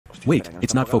Wait,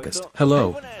 it's not focused.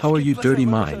 Hello, how are you dirty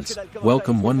minds?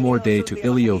 Welcome one more day to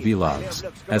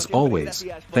iLeoVlogs. As always,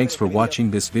 thanks for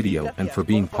watching this video and for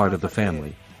being part of the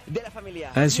family.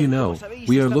 As you know,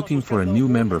 we are looking for a new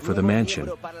member for the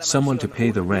mansion, someone to pay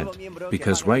the rent,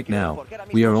 because right now,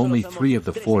 we are only 3 of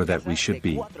the 4 that we should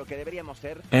be.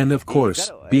 And of course,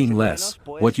 being less,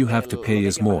 what you have to pay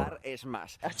is more.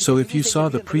 So if you saw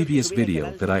the previous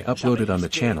video that I uploaded on the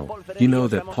channel, you know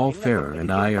that Ferrer and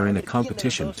I are in a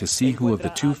competition to see who of the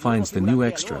 2 finds the new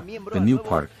extra, the new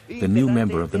part, the new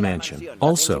member of the mansion.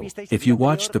 Also, if you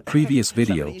watched the previous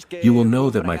video, you will know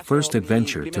that my first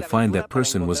adventure to find that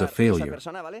person was a failure.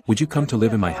 Would you come to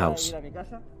live in my house?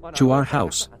 To our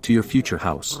house, to your future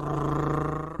house?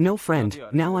 No friend,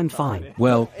 now I'm fine.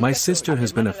 Well, my sister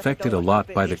has been affected a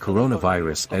lot by the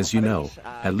coronavirus, as you know,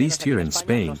 at least here in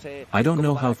Spain. I don't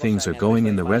know how things are going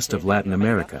in the rest of Latin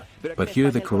America, but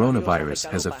here the coronavirus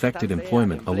has affected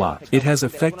employment a lot. It has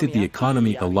affected the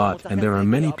economy a lot, and there are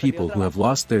many people who have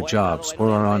lost their jobs or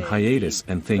are on hiatus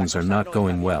and things are not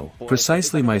going well.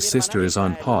 Precisely, my sister is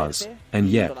on pause, and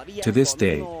yet, to this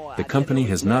day, the company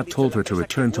has not told her to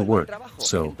return to work,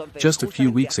 so, just a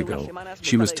few weeks ago,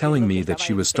 she was telling me that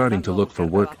she was starting to look for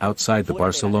work outside the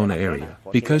Barcelona area,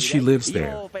 because she lives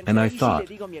there, and I thought,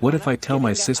 what if I tell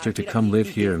my sister to come live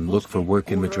here and look for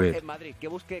work in Madrid?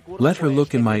 Let her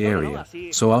look in my area,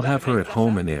 so I'll have her at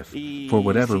home, and if, for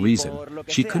whatever reason,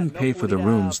 she couldn't pay for the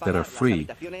rooms that are free,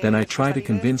 then I try to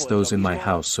convince those in my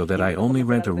house so that I only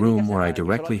rent a room or I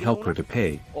directly help her to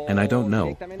pay, and I don't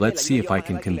know, let's see if I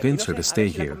can convince her to stay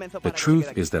here. The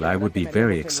truth is that I would be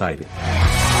very excited.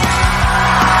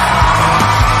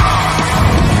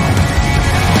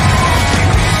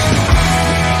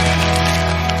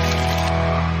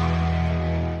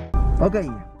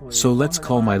 So let's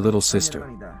call my little sister.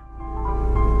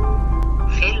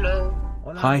 Hello.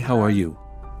 Hi, how are you?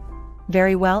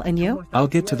 Very well, and you? I'll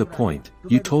get to the point.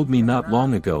 You told me not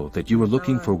long ago that you were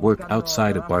looking for work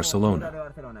outside of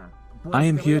Barcelona. I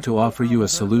am here to offer you a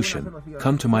solution.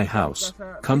 Come to my house,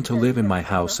 come to live in my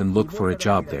house and look for a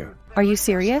job there. Are you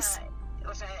serious?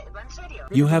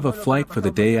 You have a flight for the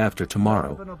day after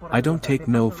tomorrow. I don't take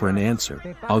no for an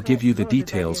answer. I'll give you the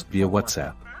details via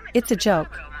WhatsApp. It's a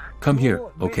joke. Come here,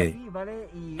 okay?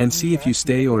 And see if you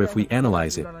stay or if we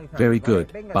analyze it. Very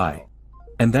good, bye.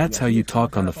 And that's how you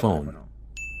talk on the phone.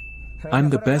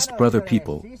 I'm the best brother,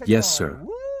 people. Yes, sir.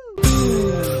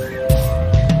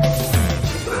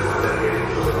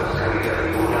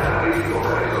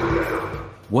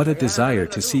 What a desire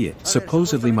to see it.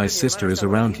 Supposedly my sister is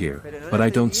around here, but I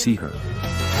don't see her.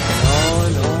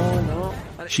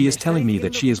 She is telling me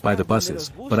that she is by the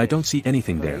buses, but I don't see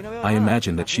anything there. I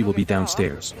imagine that she will be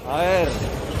downstairs.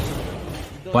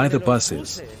 By the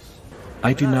buses.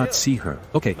 I do not see her.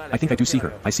 Okay, I think I do see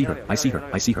her. I see her. I see her.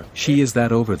 I see her. She is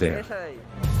that over there.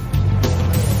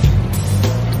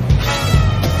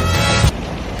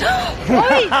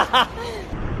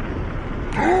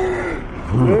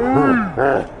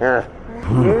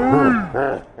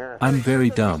 I'm very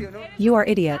dumb. You are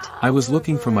idiot. I was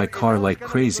looking for my car like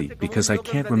crazy because I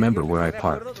can't remember where I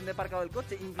parked.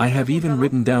 I have even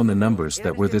written down the numbers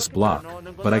that were this block,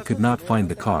 but I could not find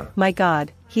the car. My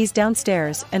God, he's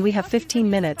downstairs and we have 15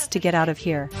 minutes to get out of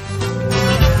here.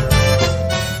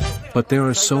 But there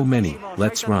are so many,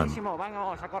 let's run.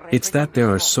 It's that there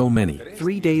are so many.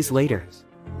 3 days later.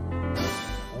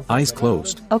 Eyes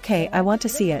closed. Okay, I want to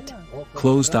see it.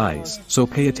 Closed eyes, so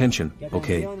pay attention,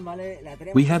 okay?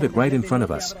 We have it right in front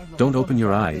of us. Don't open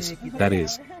your eyes, that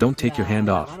is, don't take your hand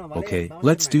off, okay?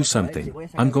 Let's do something.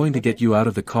 I'm going to get you out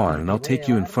of the car and I'll take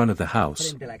you in front of the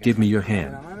house. Give me your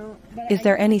hand. Is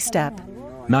there any step?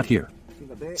 Not here.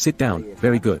 Sit down,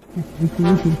 very good.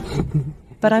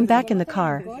 But I'm back in the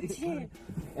car.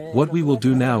 What we will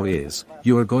do now is,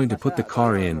 you are going to put the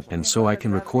car in and so I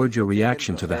can record your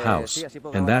reaction to the house,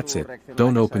 and that's it.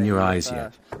 Don't open your eyes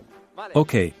yet.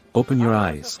 Okay, open your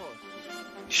eyes.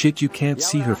 Shit, you can't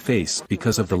see her face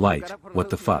because of the light. What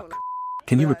the fuck?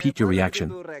 Can you repeat your reaction?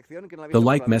 The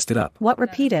light messed it up. What,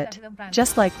 repeat it?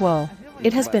 Just like whoa.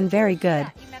 It has been very good.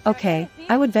 Okay,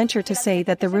 I would venture to say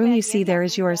that the room you see there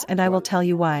is yours and I will tell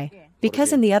you why.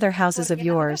 Because in the other houses of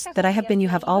yours that I have been you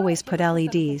have always put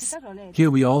LEDs. Here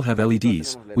we all have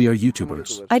LEDs, we are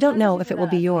YouTubers. I don't know if it will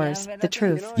be yours, the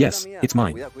truth. Yes, it's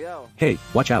mine. Hey,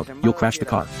 watch out, you'll crash the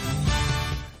car.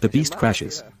 The beast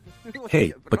crashes.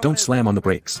 Hey, but don't slam on the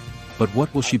brakes. But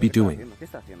what will she be doing?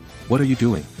 What are you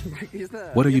doing?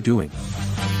 What are you doing?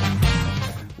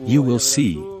 You will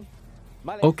see.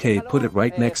 Okay, put it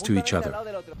right next to each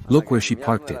other. Look where she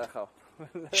parked it.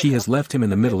 She has left him in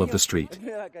the middle of the street.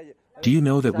 Do you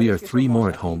know that we are 3 more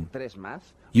at home?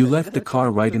 You left the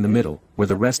car right in the middle, where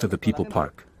the rest of the people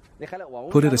park.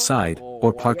 Put it aside,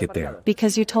 or park it there.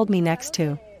 Because you told me next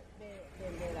to.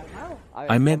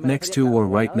 I meant next to or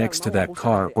right next to that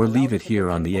car or leave it here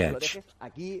on the edge.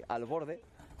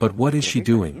 But what is she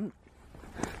doing?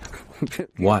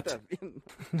 What?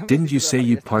 Didn't you say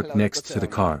you'd park next to the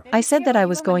car? I said that I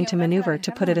was going to maneuver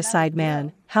to put it aside,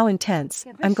 man. How intense.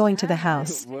 I'm going to the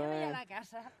house.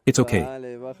 It's okay.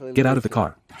 Get out of the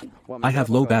car. I have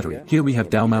low battery. Here we have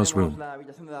Dalmau's room.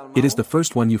 It is the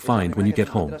first one you find when you get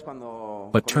home.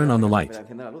 But turn on the light.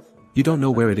 You don't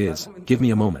know where it is. Give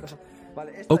me a moment.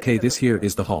 Okay, this here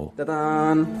is the hall.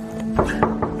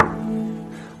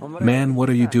 Man, what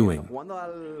are you doing?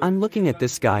 I'm looking at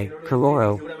this guy,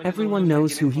 Kororo. Everyone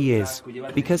knows who he is.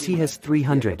 Because he has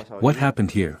 300. What happened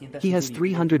here? He has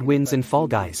 300 wins in Fall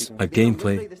Guys. A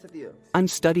gameplay? I'm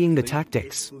studying the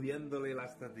tactics.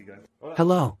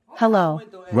 Hello. Hello.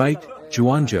 Right,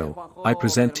 Juanjo, I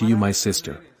present to you my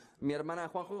sister.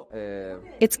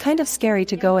 It's kind of scary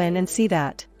to go in and see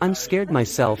that. I'm scared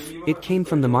myself. It came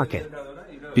from the market.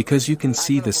 Because you can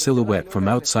see the silhouette from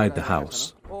outside the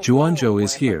house. Juanjo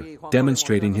is here,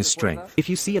 demonstrating his strength. If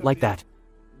you see it like that.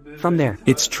 From there.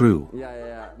 It's true.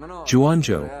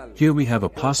 Juanjo, here we have a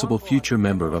possible future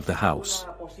member of the house.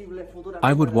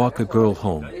 I would walk a girl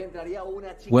home.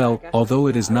 Well, although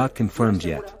it is not confirmed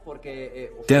yet.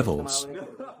 Devils.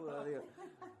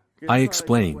 I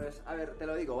explain.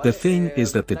 The thing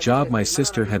is that the job my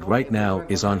sister had right now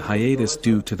is on hiatus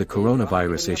due to the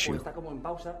coronavirus issue.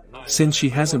 Since she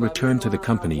hasn't returned to the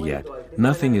company yet,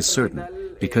 nothing is certain,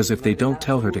 because if they don't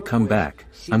tell her to come back,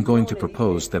 I'm going to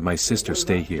propose that my sister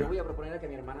stay here.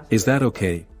 Is that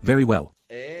okay? Very well.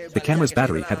 The camera's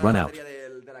battery had run out.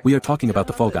 We are talking about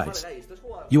the Fall Guys.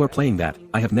 You are playing that.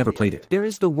 I have never played it. There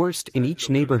is the worst in each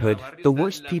neighborhood, the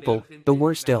worst people, the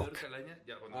worst ilk.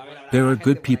 There are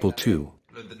good people too.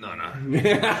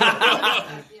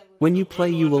 When you play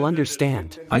you will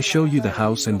understand. I show you the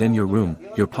house and then your room,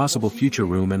 your possible future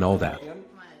room and all that.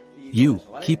 You,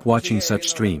 keep watching such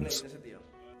streams.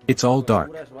 It's all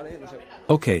dark.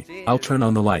 Okay, I'll turn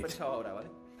on the light.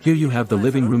 Here you have the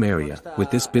living room area, with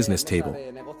this business table.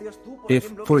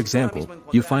 If, for example,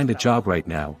 you find a job right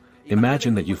now,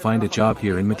 imagine that you find a job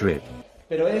here in Madrid.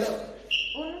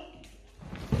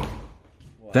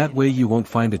 That way you won't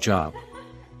find a job.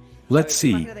 Let's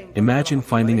see, imagine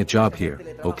finding a job here,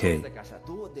 okay?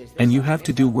 And you have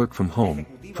to do work from home,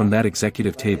 from that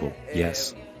executive table,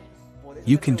 yes.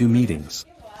 You can do meetings.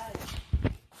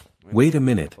 Wait a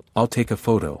minute, I'll take a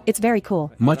photo. It's very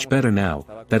cool. Much better now,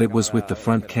 that it was with the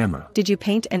front camera. Did you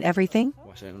paint and everything?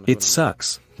 It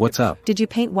sucks, what's up? Did you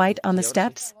paint white on the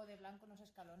steps?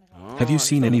 Have you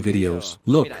seen any videos?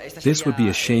 Look, this would be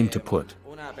a shame to put.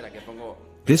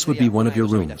 This would be one of your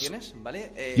rooms.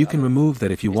 You can remove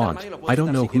that if you want. I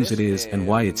don't know whose it is and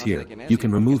why it's here. You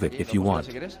can remove it if you want.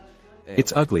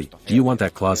 It's ugly. Do you want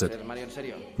that closet?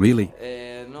 Really?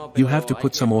 You have to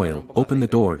put some oil. Open the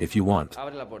door if you want.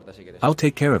 I'll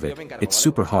take care of it. It's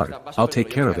super hard. I'll take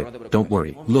care of it. Don't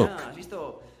worry. Look.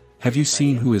 Have you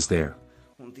seen who is there?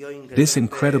 This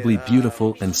incredibly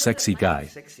beautiful and sexy guy.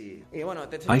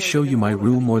 I show you my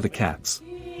room or the cat's.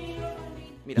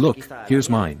 Look, here's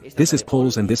mine. This is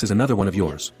Pole's and this is another one of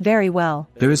yours. Very well.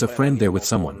 There is a friend there with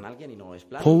someone.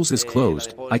 Pole's is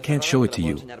closed. I can't show it to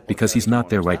you, because he's not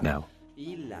there right now.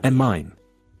 And mine.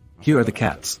 Here are the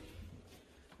cats.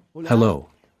 Hello.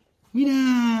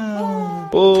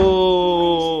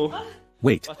 Oh.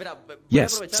 Wait.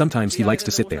 Yes, sometimes he likes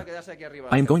to sit there.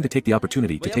 I am going to take the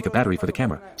opportunity to take a battery for the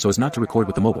camera, so as not to record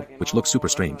with the mobile, which looks super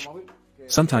strange.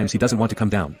 Sometimes he doesn't want to come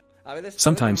down.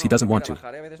 Sometimes he doesn't want to.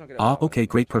 Ah, okay,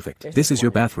 great, perfect. This is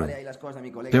your bathroom.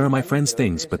 There are my friend's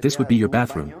things, but this would be your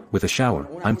bathroom, with a shower.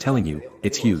 I'm telling you,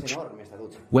 it's huge.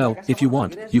 Well, if you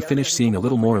want, you finish seeing a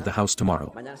little more of the house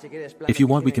tomorrow. If you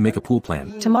want, we can make a pool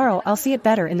plan. Tomorrow I'll see it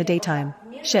better in the daytime.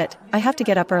 Shit, I have to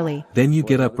get up early. Then you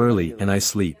get up early and I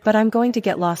sleep. But I'm going to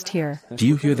get lost here. Do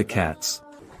you hear the cats?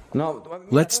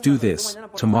 Let's do this.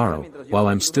 Tomorrow, while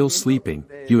I'm still sleeping,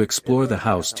 you explore the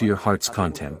house to your heart's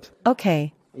content.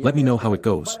 Okay. Let me know how it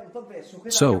goes.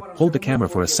 So, hold the camera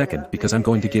for a second because I'm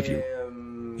going to give you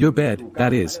your bed,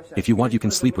 that is, if you want you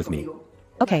can sleep with me.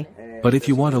 Okay. But if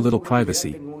you want a little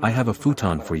privacy, I have a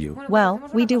futon for you. Well,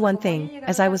 we do one thing,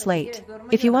 as I was late.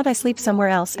 If you want I sleep somewhere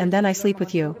else and then I sleep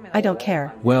with you, I don't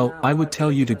care. Well, I would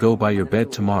tell you to go by your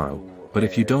bed tomorrow, but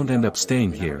if you don't end up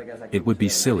staying here, it would be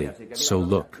silly, so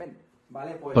look.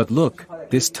 But look,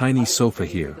 this tiny sofa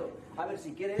here.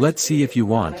 Let's see if you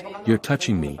want, you're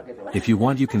touching me. If you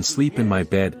want you can sleep in my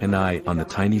bed and I on the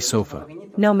tiny sofa.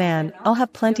 No man, I'll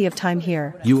have plenty of time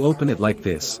here. You open it like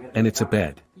this, and it's a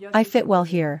bed. I fit well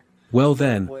here. Well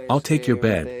then, I'll take your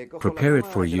bed, prepare it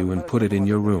for you and put it in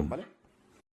your room.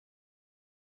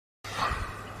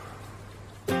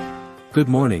 Good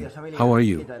morning, how are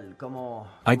you?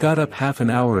 I got up half an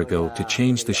hour ago to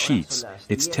change the sheets,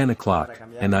 it's 10 o'clock,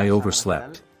 and I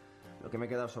overslept.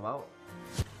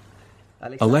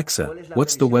 Alexa,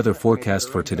 what's the weather forecast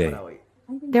for today?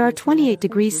 There are 28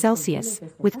 degrees Celsius,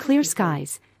 with clear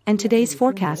skies, and today's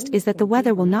forecast is that the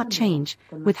weather will not change,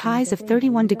 with highs of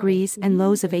 31 degrees and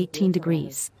lows of 18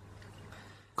 degrees.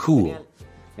 Cool.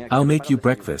 I'll make you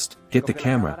breakfast, get the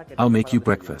camera, I'll make you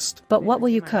breakfast. But what will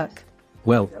you cook?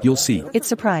 Well, you'll see. It's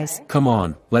surprise. Come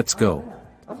on, let's go.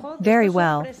 Very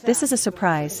well, this is a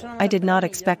surprise, I did not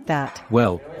expect that.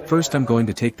 Well, first I'm going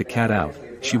to take the cat out,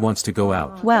 she wants to go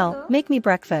out. Well, make me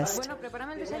breakfast.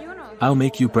 I'll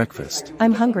make you breakfast.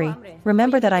 I'm hungry.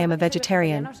 Remember that I am a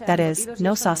vegetarian, that is,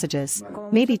 no sausages.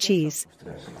 Maybe cheese.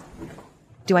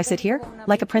 Do I sit here?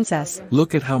 Like a princess?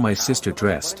 Look at how my sister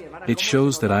dressed, it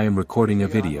shows that I am recording a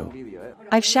video.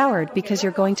 I've showered because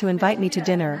you're going to invite me to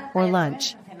dinner, or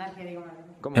lunch.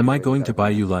 Am I going to buy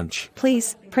you lunch?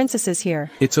 Please, Princess is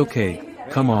here. It's okay,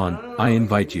 come on, I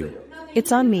invite you.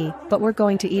 It's on me, but we're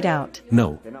going to eat out.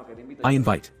 No. I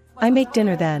invite. I make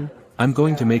dinner then. I'm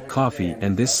going to make coffee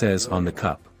and this says on the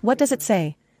cup. What does it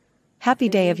say? Happy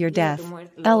day of your death.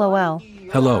 LOL.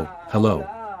 Hello, hello.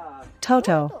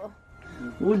 Toto.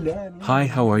 Hi,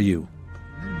 how are you?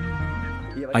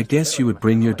 I guess you would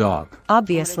bring your dog.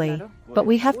 Obviously. But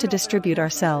we have to distribute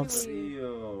ourselves.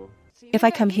 If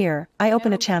I come here, I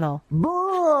open a channel.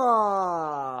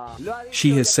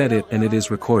 She has said it and it is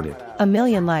recorded. 1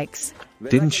 million likes.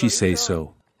 Didn't she say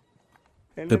so?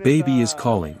 The baby is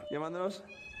calling.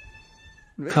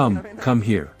 Come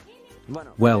here.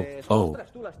 Well, oh.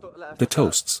 The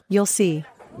toasts. You'll see.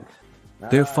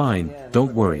 They're fine,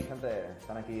 don't worry.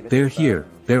 They're here,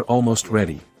 they're almost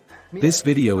ready. This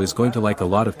video is going to like a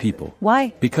lot of people.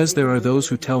 Why? Because there are those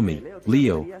who tell me,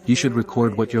 Leo, you should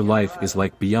record what your life is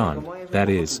like beyond, that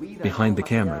is, behind the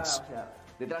cameras.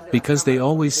 Because they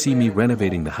always see me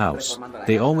renovating the house,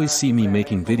 they always see me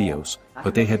making videos,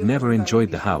 but they had never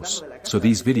enjoyed the house, so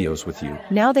these videos with you.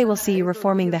 Now they will see you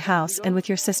reforming the house and with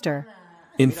your sister.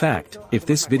 In fact, if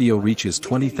this video reaches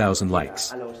 20,000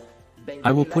 likes,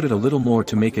 I will put it a little more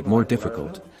to make it more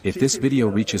difficult. If this video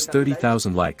reaches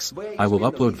 30,000 likes, I will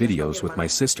upload videos with my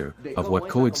sister, of what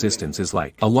coexistence is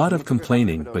like. A lot of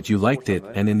complaining but you liked it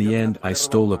and in the end I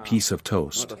stole a piece of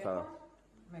toast.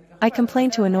 I complain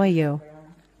to annoy you.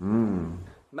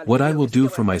 What I will do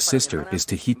for my sister is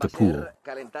to heat the pool.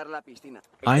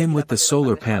 I am with the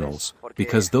solar panels,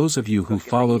 because those of you who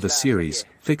follow the series,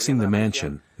 Fixing the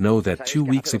Mansion, know that 2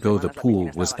 weeks ago the pool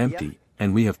was empty,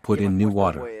 and we have put in new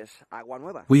water.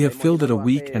 We have filled it a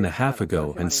week and a half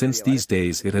ago and since these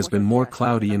days it has been more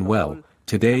cloudy and well,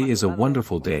 today is a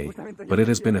wonderful day, but it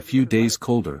has been a few days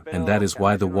colder and that is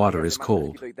why the water is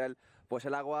cold.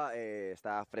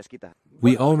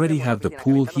 We already have the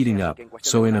pool heating up,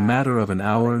 so in a matter of an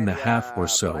hour and a half or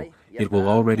so, it will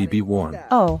already be warm.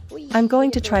 Oh, I'm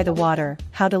going to try the water,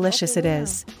 how delicious it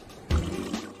is.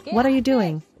 What are you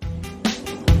doing?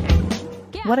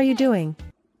 What are you doing?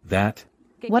 That?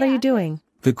 What are you doing?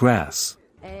 The grass.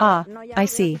 Ah, I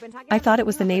see. I thought it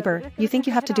was the neighbor, you think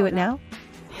you have to do it now?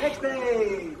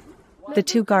 The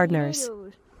two gardeners.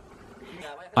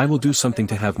 I will do something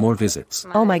to have more visits.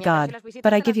 Oh my god,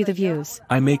 but I give you the views.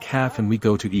 I make half and we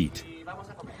go to eat.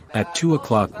 At 2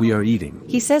 o'clock we are eating.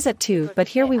 He says at 2, but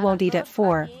here we won't eat at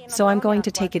 4, so I'm going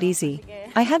to take it easy.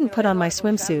 I hadn't put on my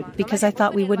swimsuit because I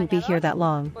thought we wouldn't be here that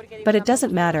long. But it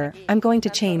doesn't matter, I'm going to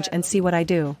change and see what I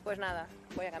do.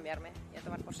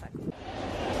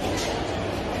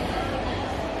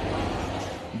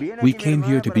 We came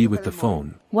here to be with the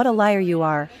phone. What a liar you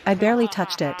are, I barely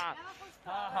touched it.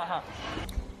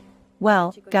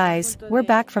 Well, guys, we're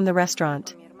back from the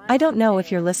restaurant. I don't know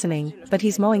if you're listening, but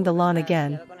he's mowing the lawn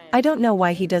again. I don't know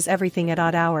why he does everything at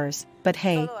odd hours, but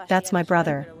hey, that's my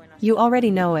brother. You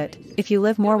already know it, if you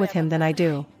live more with him than I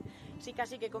do.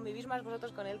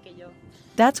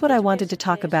 That's what I wanted to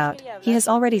talk about, he has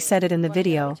already said it in the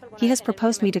video, he has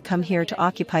proposed me to come here to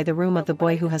occupy the room of the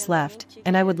boy who has left,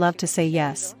 and I would love to say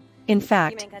yes. In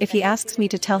fact, if he asks me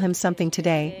to tell him something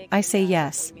today, I say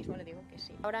yes.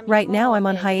 Right now I'm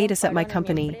on hiatus at my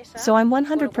company, so I'm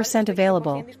 100%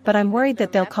 available, but I'm worried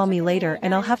that they'll call me later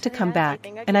and I'll have to come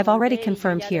back, and I've already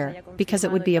confirmed here, because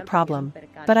it would be a problem.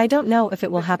 But I don't know if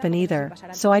it will happen either,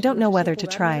 so I don't know whether to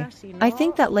try. I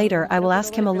think that later I will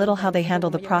ask him a little how they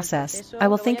handle the process, I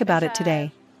will think about it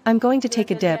today. I'm going to take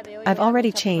a dip, I've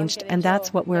already changed and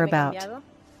that's what we're about.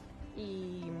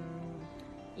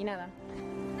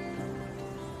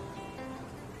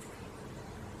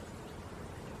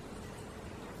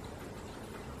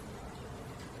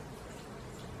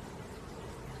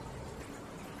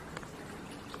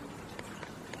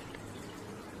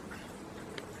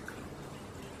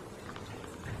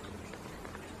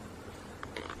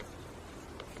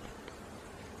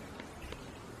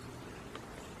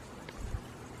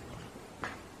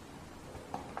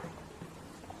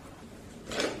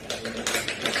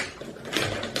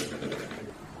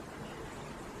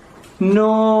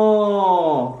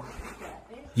 No.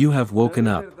 You have woken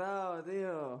up.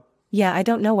 Yeah, I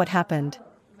don't know what happened.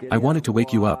 I wanted to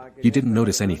wake you up, you didn't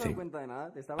notice anything.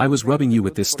 I was rubbing you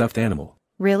with this stuffed animal.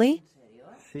 Really?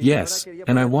 Yes,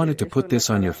 and I wanted to put this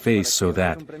on your face so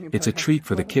that, it's a treat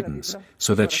for the kittens,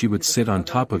 so that she would sit on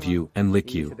top of you and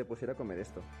lick you.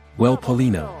 Well,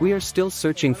 Paulina. We are still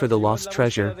searching for the lost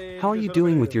treasure. How are you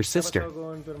doing with your sister?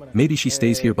 Maybe she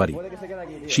stays here, buddy.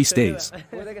 She stays.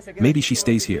 Maybe she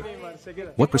stays here.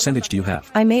 What percentage do you have?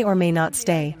 I may or may not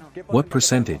stay. What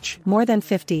percentage? More than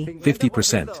 50.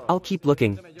 50%. I'll keep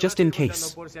looking, just in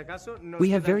case. We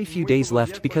have very few days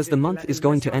left because the month is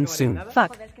going to end soon.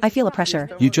 Fuck, I feel a pressure.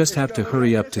 You just have to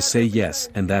hurry up to say yes,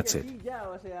 and that's it.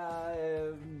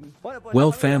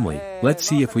 Well, family, let's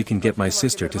see if we can get my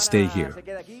sister to stay here.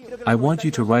 I want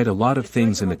you to write a lot of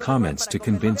things in the comments to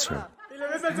convince her.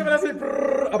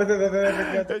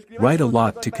 Write a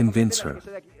lot to convince her.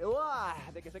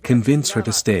 Convince her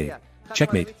to stay.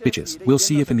 Checkmate, bitches. We'll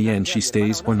see if in the end she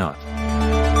stays or not.